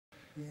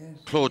Yes.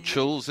 Claude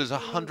Choules is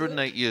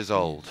 108 years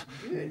old,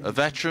 a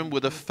veteran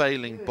with a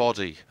failing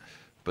body,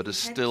 but a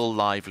still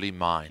lively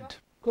mind.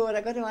 Claude,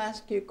 I've got to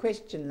ask you a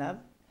question, love.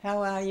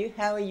 How are you?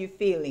 How are you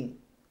feeling?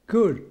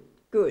 Good.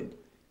 Good.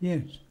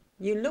 Yes.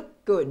 You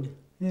look good.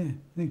 Yeah,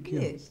 thank you.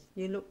 Yes,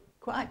 you look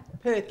quite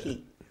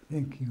perky.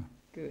 Thank you.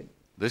 Good.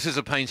 This is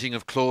a painting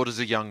of Claude as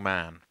a young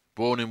man.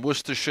 Born in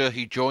Worcestershire,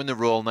 he joined the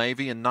Royal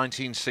Navy in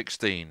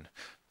 1916.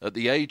 At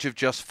the age of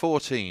just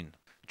 14,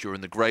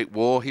 during the Great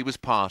War, he was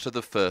part of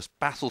the 1st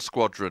Battle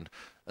Squadron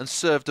and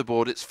served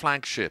aboard its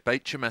flagship,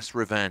 HMS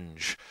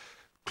Revenge.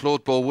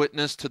 Claude bore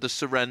witness to the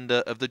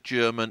surrender of the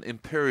German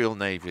Imperial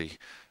Navy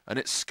and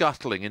its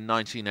scuttling in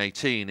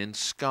 1918 in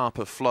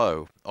Scapa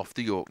Flow off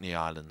the Orkney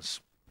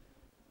Islands.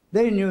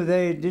 They knew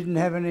they didn't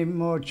have any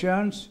more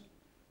chance,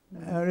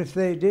 or if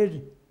they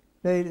did,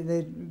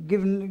 they'd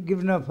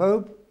given up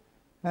hope,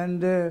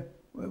 and it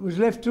was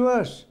left to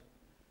us.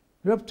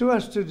 It was up to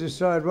us to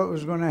decide what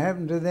was going to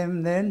happen to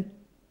them then.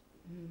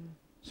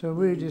 So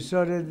we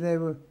decided they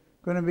were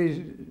going to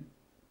be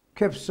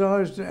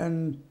capsized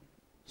and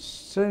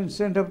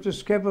sent up to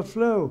Scapa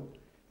Flow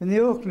in the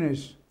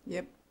Orkneys.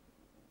 Yep.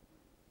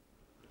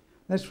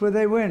 That's where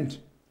they went.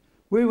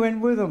 We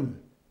went with them.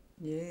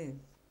 Yes.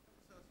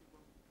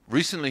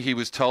 Recently he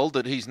was told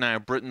that he's now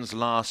Britain's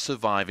last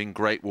surviving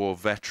Great War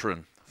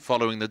veteran,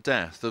 following the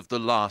death of the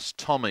last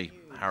Tommy,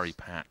 Harry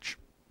Patch.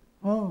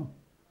 Oh,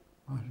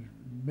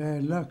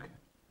 bad luck.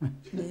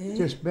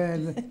 Just bad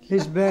luck.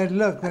 His bad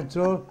luck, that's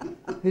all.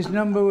 His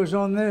number was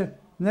on there,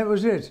 and that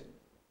was it.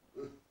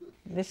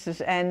 This is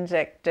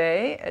Anzac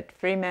Day at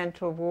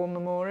Fremantle War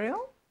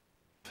Memorial.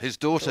 His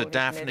daughter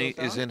Daphne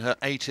is in her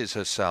 80s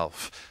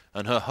herself,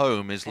 and her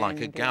home is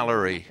like a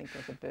gallery.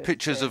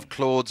 Pictures of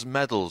Claude's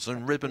medals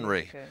and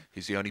ribbonry.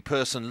 He's the only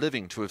person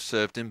living to have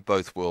served in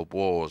both World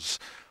Wars.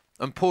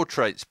 And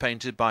portraits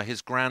painted by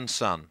his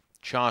grandson,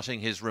 charting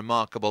his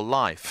remarkable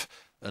life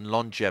and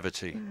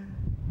longevity.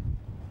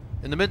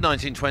 In the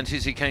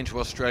mid-1920s, he came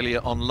to Australia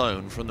on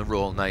loan from the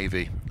Royal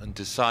Navy and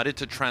decided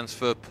to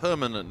transfer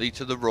permanently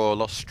to the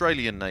Royal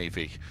Australian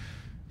Navy.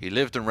 He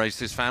lived and raised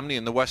his family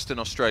in the Western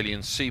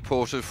Australian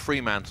seaport of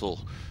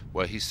Fremantle,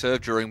 where he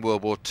served during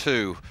World War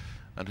II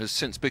and has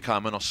since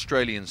become an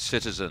Australian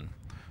citizen.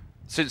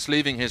 Since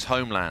leaving his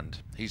homeland,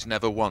 he's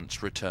never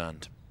once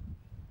returned.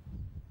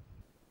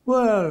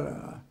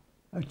 Well,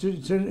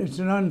 it's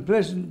an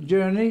unpleasant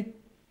journey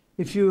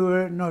if you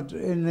were not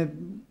in the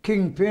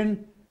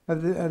kingpin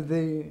of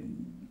the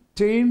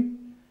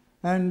team,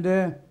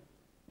 and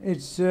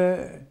it's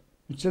a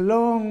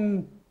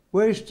long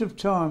waste of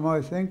time,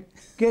 I think,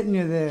 getting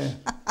you there.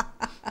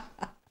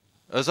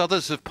 As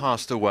others have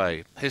passed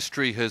away,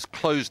 history has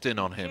closed in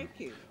on him.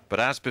 But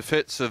as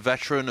befits a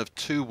veteran of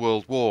 2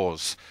 world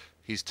wars,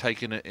 he's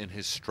taken it in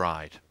his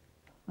stride.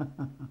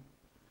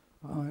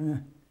 Oh,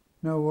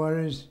 no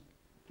worries.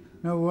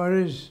 No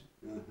worries.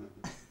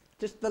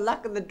 Just the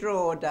luck of the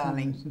draw,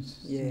 darling.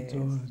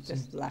 It's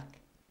just luck.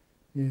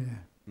 Yeah.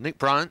 Nick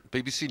Bryant,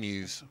 BBC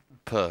News,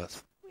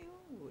 Perth.